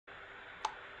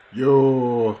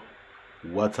Yo,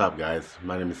 what's up guys?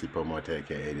 My name is Ipomote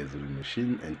aka the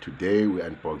ZuluMachine, and today we're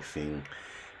unboxing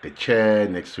the chair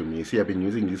next to me. See, I've been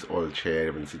using this old chair.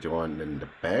 I've been sitting on in the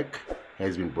back. It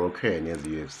has been broken, as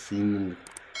you have seen.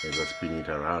 As I spin it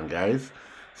around, guys.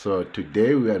 So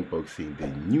today we're unboxing the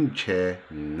new chair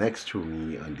next to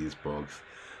me on this box.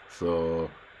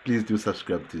 So please do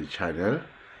subscribe to the channel,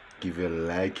 give a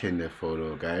like and a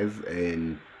follow, guys.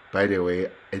 And by the way,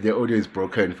 the audio is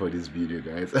broken for this video,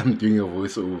 guys. I'm doing a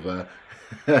voiceover.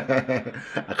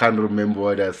 I can't remember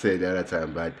what I said the other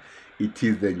time, but it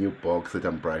is the new box that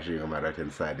I'm brushing on my right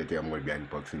hand side that I'm going to be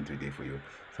unboxing today for you.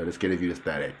 So let's get the video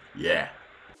started. Yeah.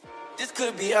 This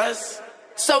could be us.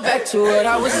 So back to what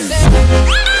I was saying.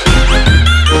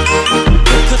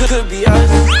 Could be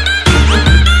us.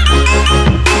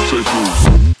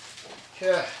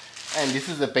 Yeah. And this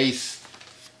is the base.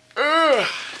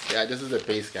 Yeah, this is the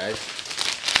base, guys.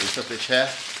 Base of the chair.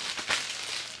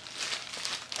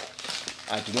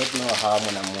 I do not know how I'm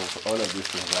gonna move all of these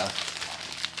things out.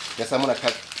 Guess I'm gonna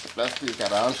cut plastic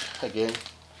around again.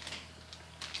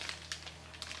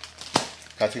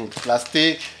 Cutting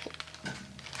plastic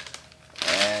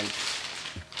and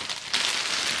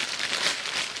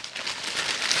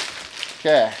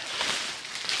okay.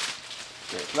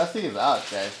 Plastic is out,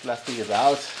 guys. Plastic is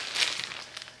out.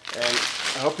 And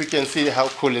I hope you can see how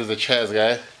cool is the chairs,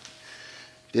 guys.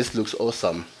 This looks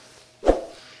awesome.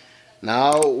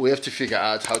 Now we have to figure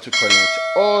out how to connect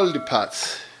all the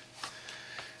parts.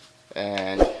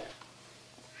 And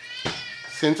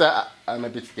since I'm a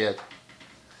bit scared,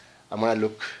 I'm gonna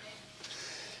look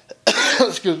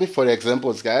excuse me, for the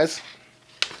examples, guys.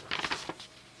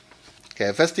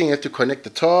 Okay, first thing you have to connect the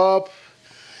top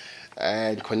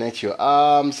and connect your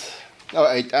arms. Oh,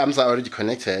 8 arms are already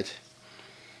connected.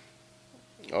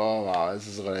 Oh wow, this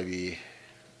is gonna be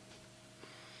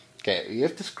okay. You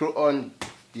have to screw on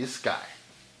this guy,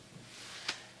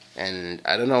 and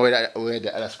I don't know where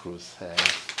the other screws.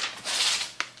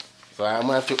 So I'm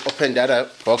gonna have to open the other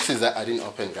boxes that I didn't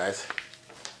open, guys.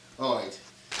 Oh wait,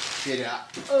 here they are.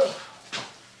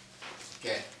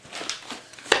 Okay,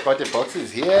 got the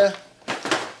boxes here. I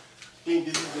think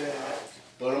this is the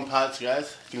bottom part,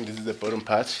 guys. I think this is the bottom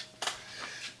part.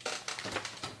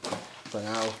 For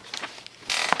now,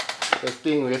 first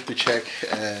thing we have to check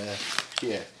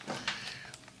here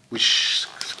which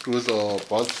screws or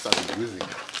bolts I'm using.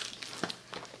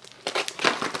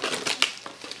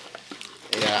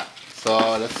 Yeah,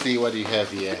 so let's see what we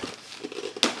have here.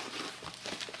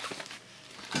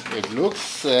 It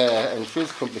looks and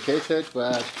feels complicated,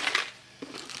 but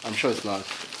I'm sure it's not.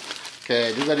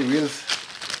 Okay, these are the wheels.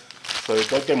 So we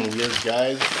got them wheels,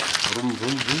 guys. Vroom,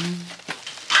 vroom, vroom.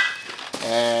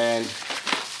 And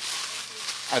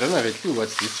I don't have a clue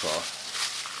what's this for.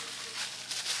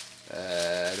 I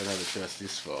don't have a clue what's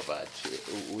this for, but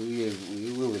we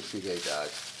will figure it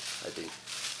out, I think.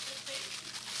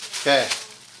 Okay,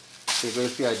 we're going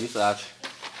to figure this out.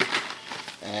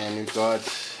 And we got,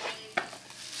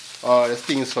 oh, this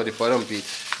thing is for the bottom bit.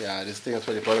 Yeah, this thing is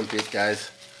for the bottom bit,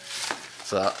 guys.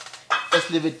 So let's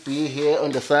leave it be here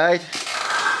on the side.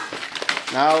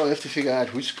 Now we have to figure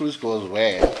out which screws goes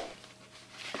where.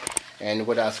 And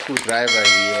with our screwdriver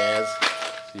he has,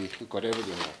 see, we got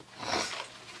everything here.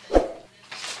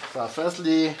 So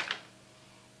firstly,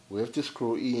 we have to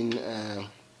screw in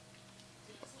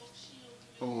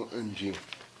OMG.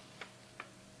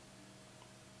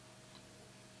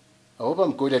 I hope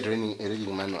I'm good at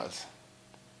reading manuals.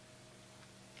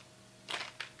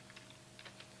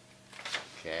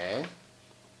 Okay.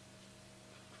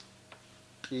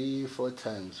 3, 4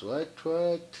 times. What?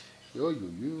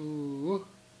 Yo.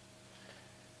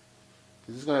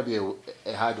 This is gonna be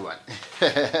a hard one.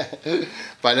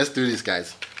 But let's do this,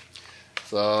 guys.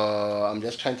 So I'm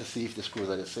just trying to see if the screws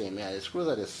are the same. Yeah, the screws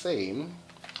are the same.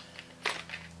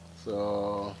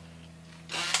 So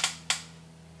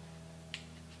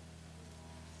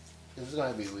this is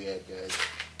gonna be weird, guys.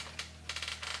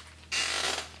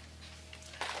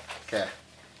 Okay.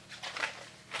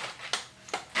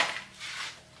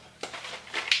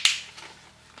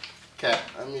 Okay,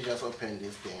 let me just open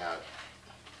this thing out.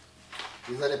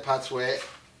 These are the parts where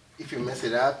if you mess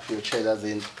it up, your chair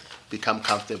doesn't become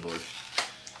comfortable.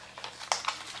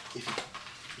 If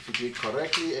you do it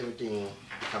correctly, everything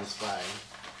becomes fine.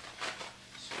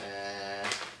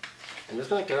 I'm just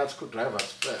going to get out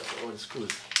screwdrivers first, all the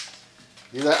screws.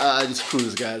 These are the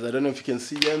screws, guys. I don't know if you can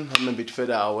see them. I'm a bit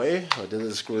further away, but these are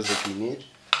the screws that you need.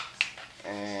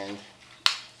 And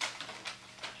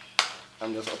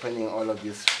I'm just opening all of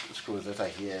these screws that are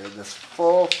here. There's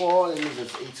 4, that means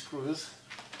there's 8 screws.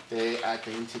 They are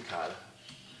identical.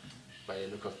 by the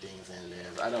look of things, and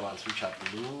there's other ones which are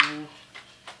blue.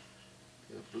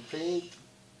 Blue paint.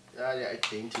 They're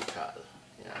identical.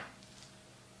 Yeah.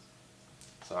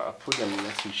 So I'll put them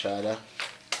next to each other,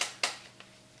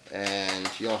 and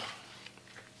yo.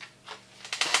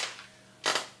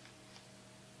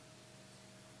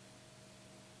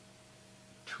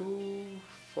 2,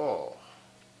 4.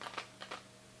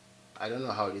 I don't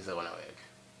know how these are gonna work,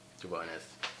 to be honest.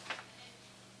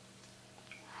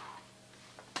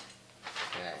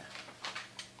 Yeah.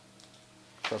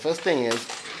 So first thing is,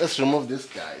 let's remove this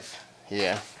guys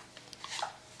here.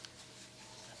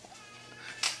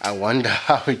 I wonder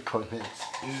how it connects.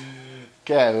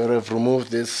 Okay, we have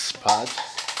removed this part.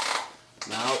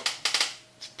 Now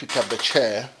let's pick up the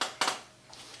chair.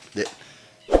 The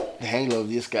handle of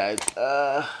these guys.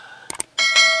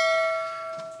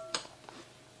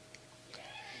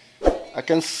 I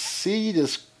can see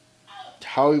this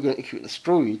how you're gonna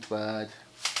screw it, but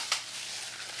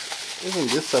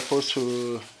isn't this supposed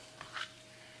to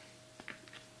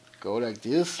go like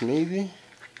this? Maybe.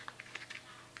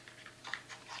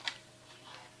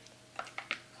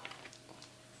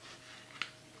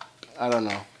 I don't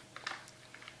know.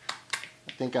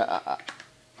 I think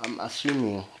I'm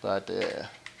assuming, but okay,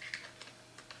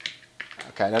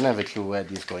 I don't have a clue where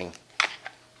this is going.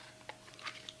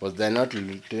 But they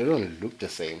don't look the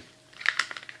same.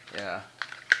 Yeah.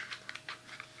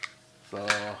 So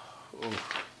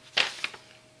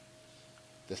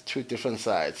there's 2 different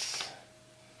sides.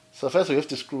 So first we have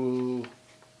to screw.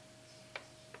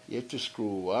 You have to screw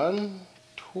 1,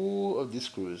 2 of these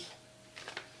screws.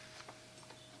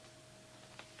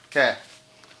 Okay.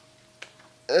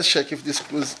 Let's check if these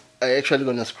screws are actually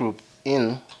gonna screw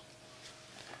in.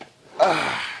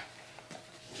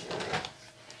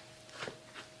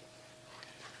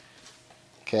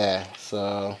 Okay,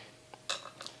 so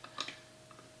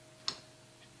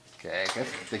okay, I guess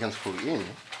they can screw in.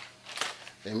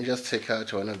 Let me just take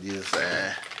out one of these.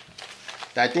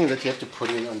 I think that you have to put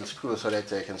in on the screw so that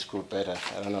they can screw better.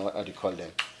 I don't know what you call them.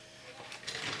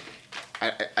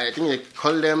 I think they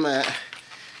call them. I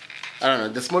don't know,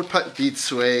 the small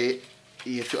bits where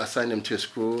you have to assign them to a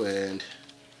screw, and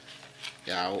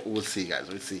yeah, we'll see guys,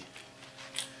 we'll see.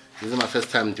 This is my first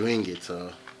time doing it,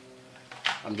 so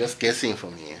I'm just guessing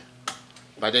from here.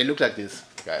 But they look like this,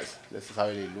 guys. This is how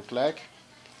they look like.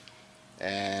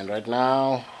 And right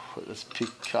now, let's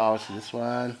pick out this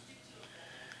one,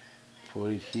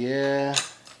 put it here,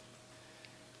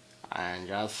 and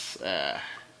just okay,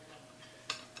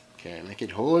 make it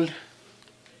hold.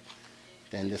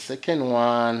 Then the second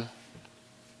one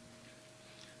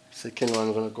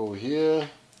gonna go here.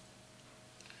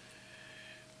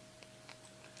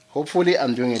 Hopefully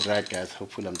I'm doing it right, guys.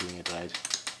 Hopefully I'm doing it right.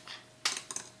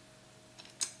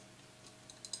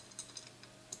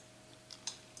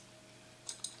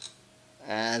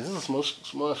 And this is a small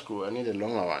screw. I need a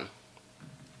longer one.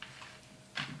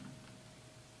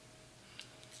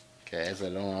 Okay, it's a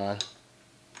long one.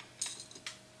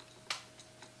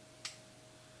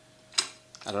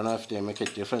 I don't know if they make a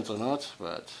difference or not,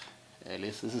 but at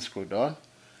least this is screwed on.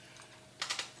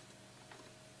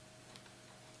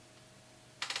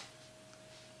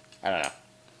 I don't know.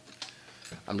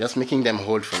 I'm just making them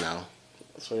hold for now,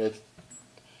 so that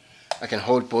I can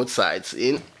hold both sides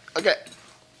in. Okay.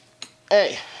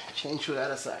 Hey, change to the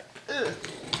other side.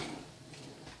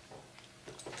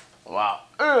 Wow.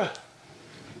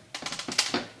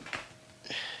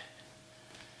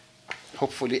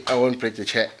 Hopefully I won't break the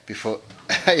chair before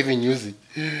I even use it.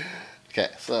 Okay,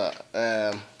 so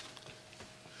okay,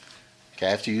 I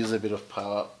have to use a bit of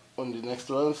power on the next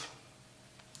ones.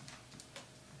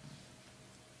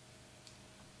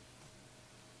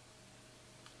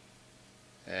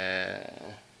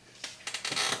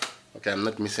 Okay, I'm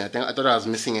not missing. I thought I was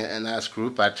missing another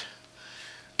screw, but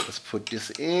let's put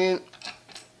this in.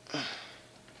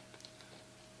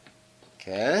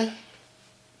 Okay.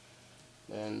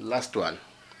 And last one.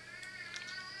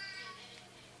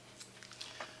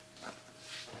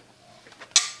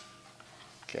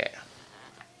 Okay.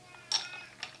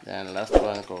 Then last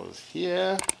one goes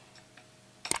here.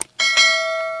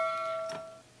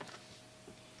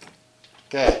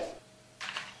 Okay.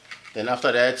 Then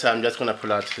after that, I'm just gonna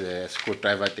pull out the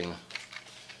screwdriver thing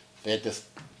that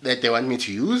they want me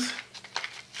to use.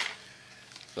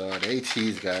 So there it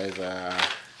is, guys.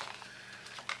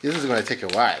 This is gonna take a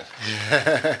while.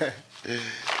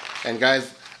 And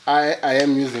guys, I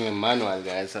am using a manual,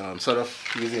 guys. So I'm sort of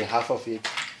using half of it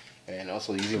and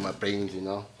also using my brains, you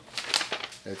know.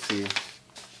 Let's see.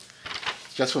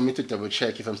 Just for me to double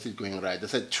check if I'm still going right. I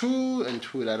said 2 and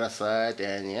 2 the other side,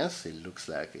 and yes, it looks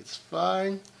like it's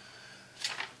fine.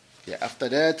 Yeah, after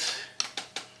that,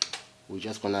 we're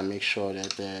just gonna make sure that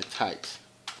they're tight.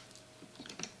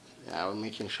 Yeah, we're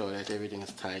making sure that everything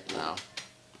is tight now.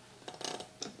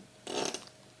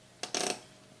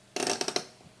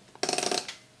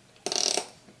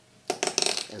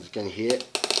 As you can hear,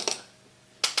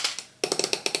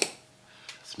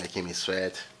 it's making me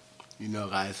sweat, you know,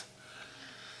 guys.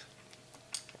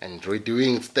 And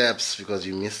redoing steps because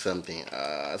you missed something,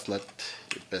 it's not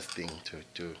the best thing to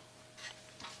do.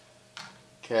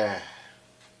 Okay,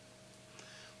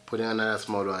 putting another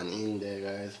small one in there,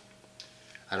 guys.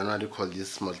 I don't know how to call these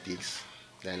small sticks.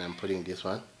 Then I'm putting this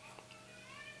one.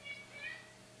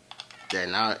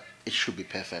 Then now it should be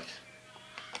perfect.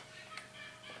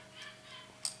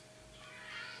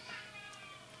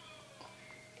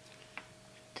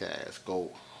 Okay, let's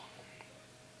go.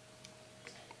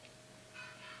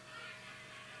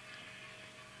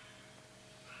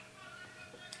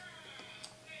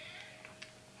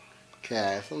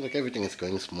 Okay, it sounds like everything is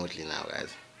going smoothly now,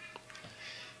 guys.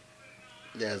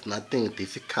 There's nothing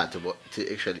difficult about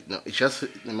to actually, no, it's just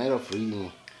a matter of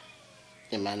reading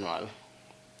a manual.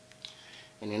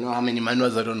 And you know how many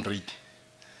manuals I don't read,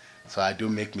 so I do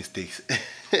make mistakes.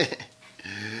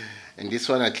 And this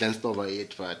one I glanced over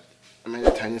it, but I made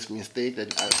a tiny mistake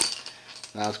that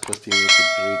now it's costing me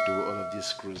to redo all of these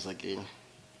screws again.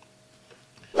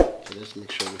 So let's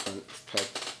make sure we can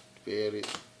start very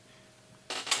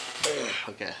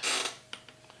okay.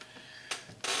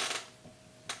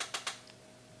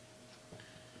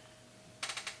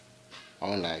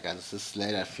 Oh my god, this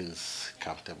leather feels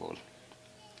comfortable.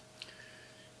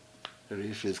 It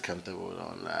really feels comfortable,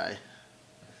 don't lie.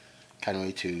 Can't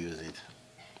wait to use it.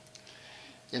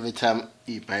 Every time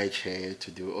you buy a chair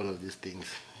to do all of these things,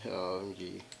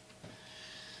 OMG.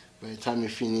 By the time you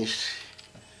finish,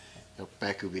 your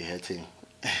back will be hurting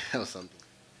or something.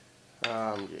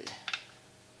 OMG.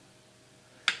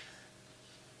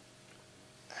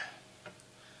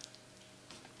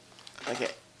 Okay.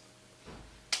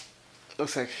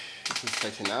 Looks like it's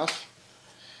tight enough.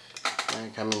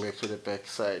 And coming back to the back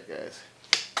side, guys.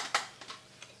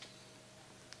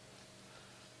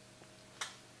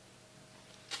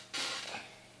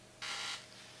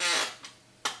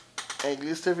 At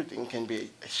least everything can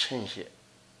be exchanged here.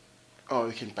 Or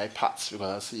you can buy parts,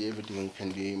 because I see everything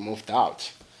can be moved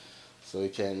out. So you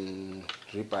can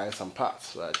rebuy some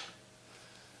parts, but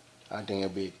I think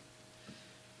it'll be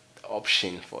the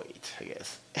option for it, I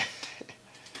guess.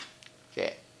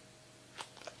 Okay.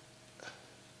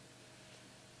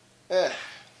 Okay.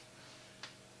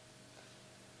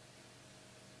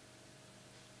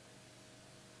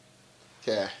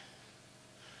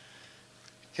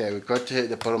 Okay, we got to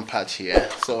the bottom part here.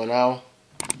 So now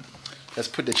let's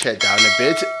put the chair down a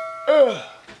bit.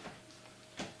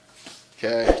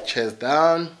 Okay, chair's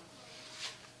down.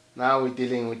 Now we're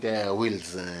dealing with the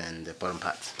wheels and the bottom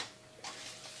part.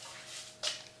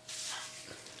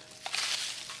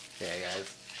 Okay,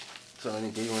 guys. So when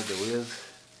you're dealing with the wheels,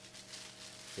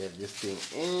 you have this thing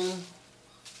in,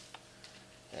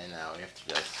 and now we have to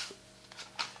just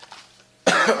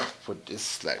put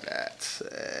this like that,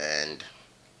 and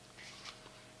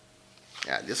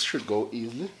yeah, this should go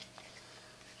easily.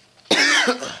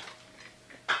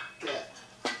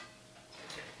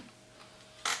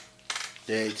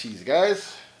 There it is,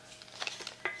 guys.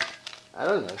 I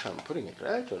don't know if I'm putting it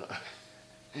right or not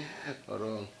or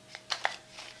wrong.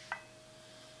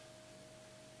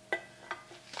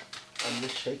 I'm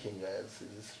just checking, guys. Is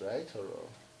this right or wrong?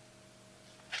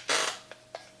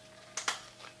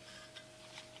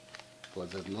 But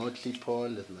there's no clip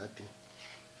on, there's nothing.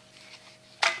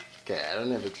 Okay, I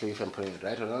don't have a clue if I'm putting it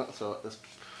right or not, so let's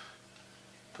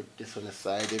put this on the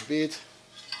side a bit.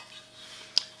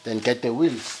 Then get the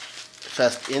wheels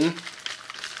first in.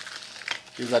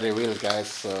 These are the wheels, guys,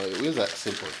 so the wheels are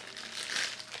simple.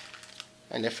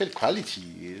 And they feel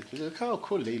quality. Look how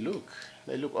cool they look.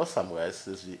 They look awesome, guys,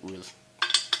 these wheels.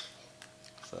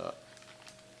 So,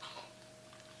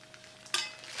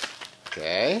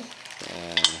 okay,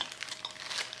 and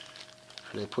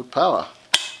they put power.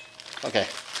 Okay,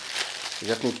 you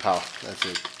just need power, that's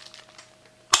it.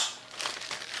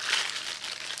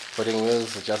 Putting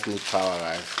wheels, you just need power,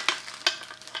 guys.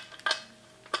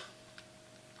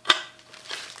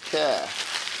 Okay.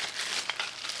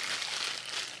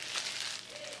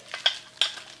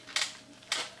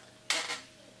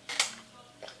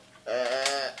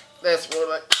 That's more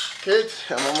like it.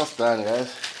 I'm almost done,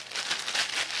 guys.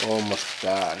 Almost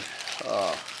done.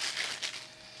 Oh,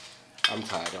 I'm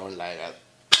tired. I don't like that.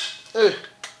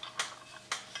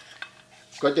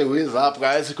 Got the wheels up,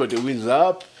 guys. Got the wheels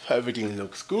up. Everything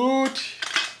looks good.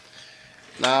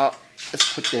 Now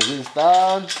let's put the wheels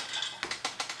down,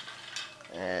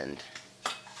 and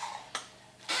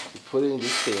putting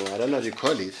this thing, I don't know what you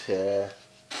call it,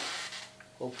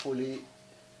 hopefully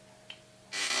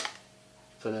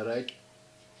it's on the right,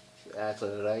 it's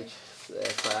on the right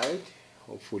side,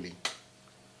 hopefully.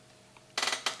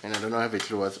 And I don't know have a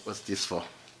clue what's this for.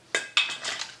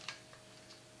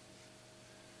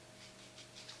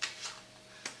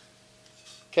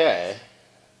 Okay,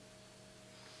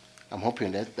 I'm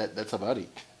hoping that's about it.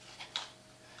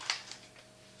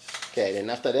 Okay, then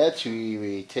after that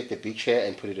we take the big chair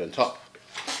and put it on top.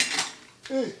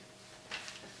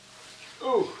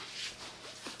 Oh.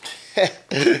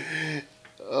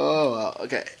 Oh wow.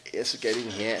 Okay, yes, get in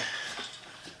here.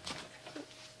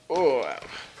 Oh wow.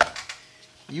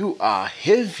 You are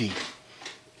heavy.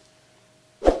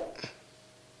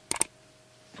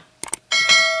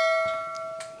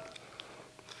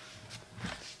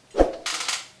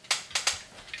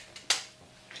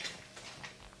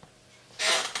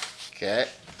 Okay,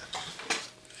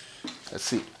 let's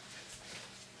see.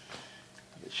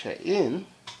 The chair in.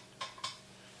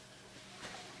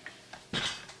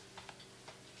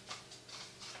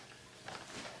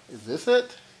 Is this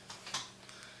it?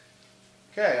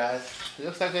 Okay guys, it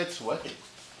looks like it's working.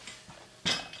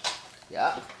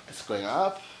 Yeah, it's going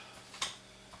up,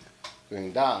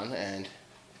 going down, and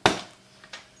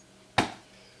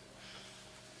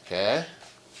okay,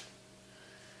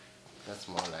 that's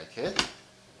more like it.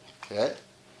 Okay.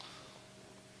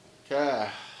 Okay.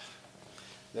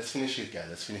 Let's finish it, guys.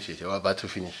 Let's finish it. We're about to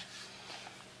finish.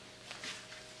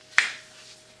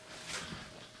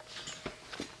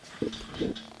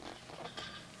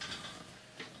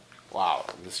 Wow,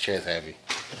 this chair is heavy.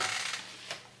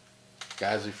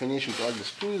 Guys, we finished with all the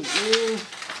screws in,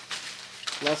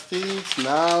 plastics.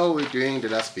 Now we're doing the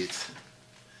last bits.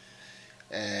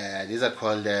 These are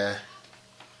called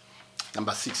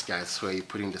number 6, guys, where you're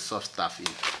putting the soft stuff in.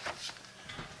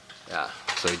 Yeah,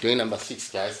 so we're doing number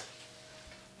 6, guys.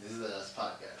 This is the last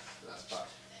part, guys. Last part.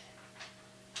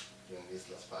 Doing this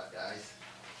last part, guys.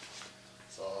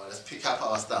 So let's pick up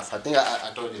our stuff. I think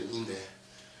I throw them in there,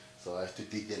 so I have to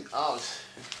dig them out.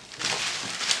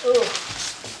 Oh,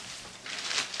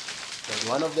 there's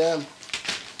one of them.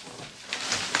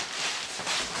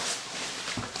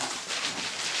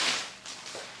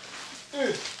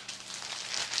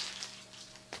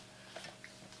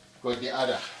 Got the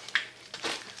other.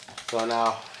 So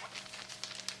now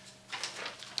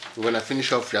we're gonna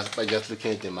finish off just by just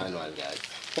looking at the manual, guys.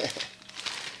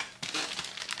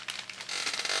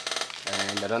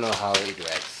 And I don't know how it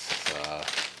works, so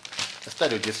let's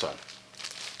start with this one.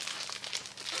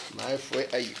 Knife, where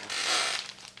are you?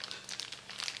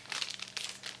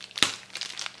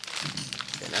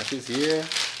 The knife is here,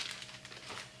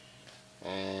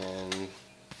 and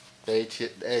there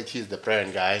it is, the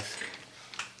brand, guys.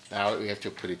 Now we have to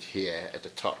put it here at the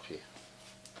top here.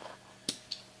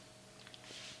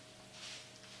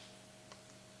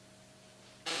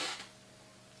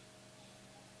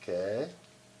 Okay.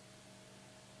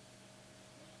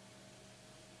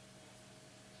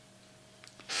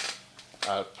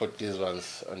 I'll put these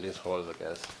ones on these holes, I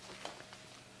guess.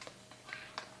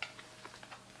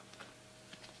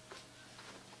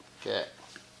 Okay.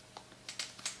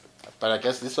 But I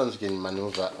guess this one's can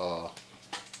maneuver, or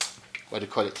what do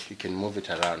you call it? You can move it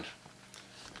around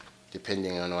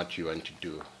depending on what you want to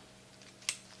do.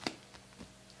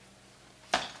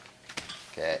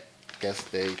 Okay, guess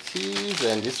there it is,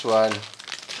 and this one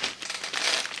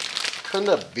kind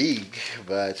of big,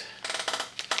 but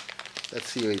let's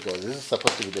see where it goes. This is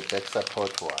supposed to be the back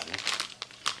support one,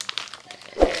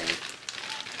 and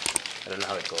I don't know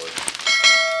how it goes.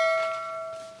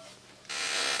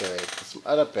 Okay, some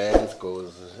other bands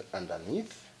goes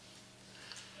underneath.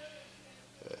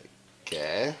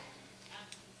 Okay,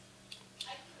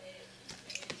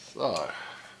 so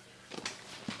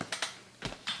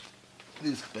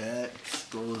this bag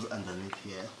goes underneath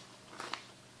here.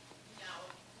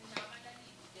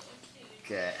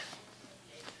 Okay.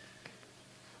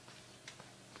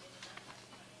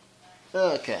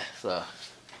 Okay, so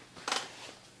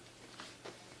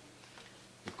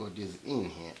we got this in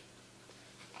here.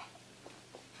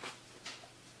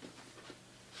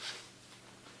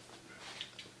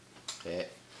 Okay.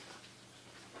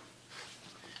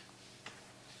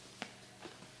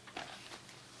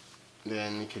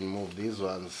 Then you can move these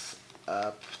ones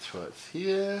up towards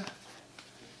here,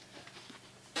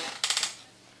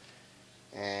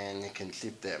 and you can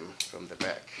clip them from the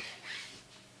back.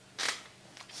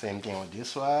 Same thing with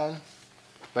this one,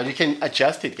 but you can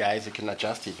adjust it, guys. You can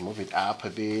adjust it, move it up a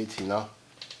bit, you know,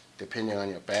 depending on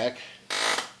your back,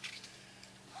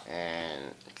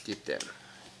 and clip them.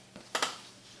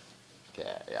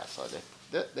 Okay, yeah, so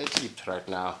they're clipped right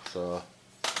now, so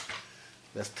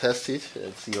Let's test it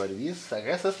and see what it is. I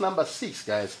guess that's number 6,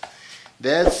 guys.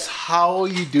 That's how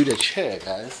you do the chair,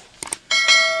 guys.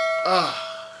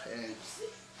 And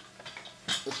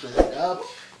let's raise it up.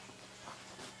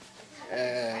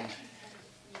 And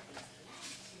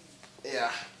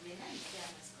yeah.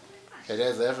 Okay,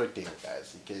 there's everything,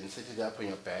 guys. You can set it up on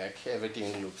your back.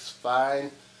 Everything looks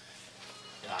fine.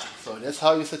 Yeah, so that's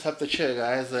how you set up the chair,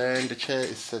 guys. And the chair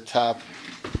is set up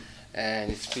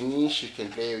and it's finished. You can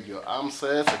play with your arm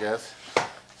sets, I guess,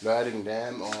 lowering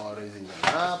them or raising them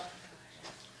up.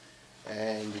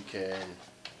 And you can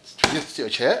twist your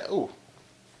chair. Oh,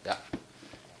 yeah. You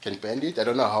can bend it. I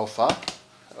don't know how far.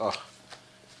 Oh,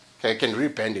 okay, you can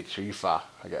re-bend it really far,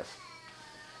 I guess.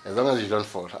 As long as you don't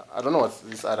fall. I don't know what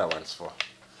this other one's for.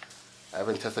 I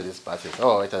haven't tested this button.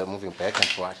 Oh, it's moving back and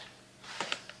forth.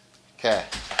 Okay.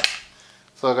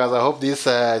 So guys, I hope this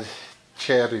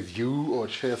chair review or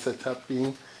chair setup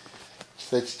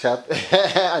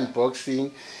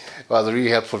unboxing was really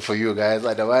helpful for you guys.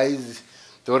 Otherwise,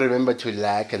 don't remember to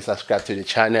like and subscribe to the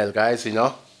channel, guys, you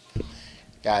know.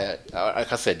 Yeah,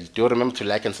 like I said, don't remember to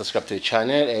like and subscribe to the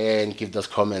channel and give those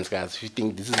comments, guys, if you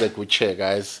think this is a good chair,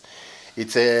 guys.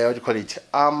 It's a, what do you call it,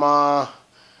 armor,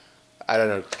 I don't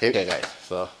know. Okay guys,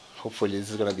 so hopefully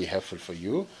this is going to be helpful for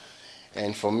you.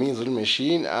 And for me,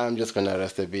 ZuluMachine, I'm just going to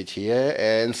rest a bit here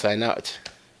and sign out.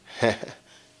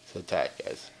 So tired,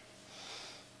 guys.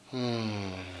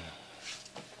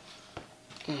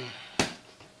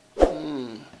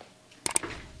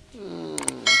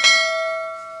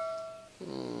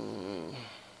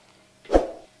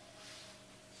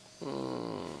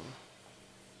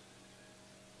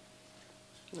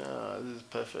 No, this is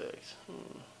perfect.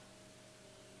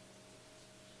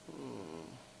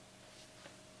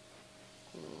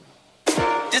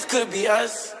 This could be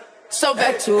us. So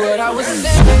back to what I was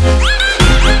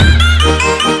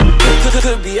saying.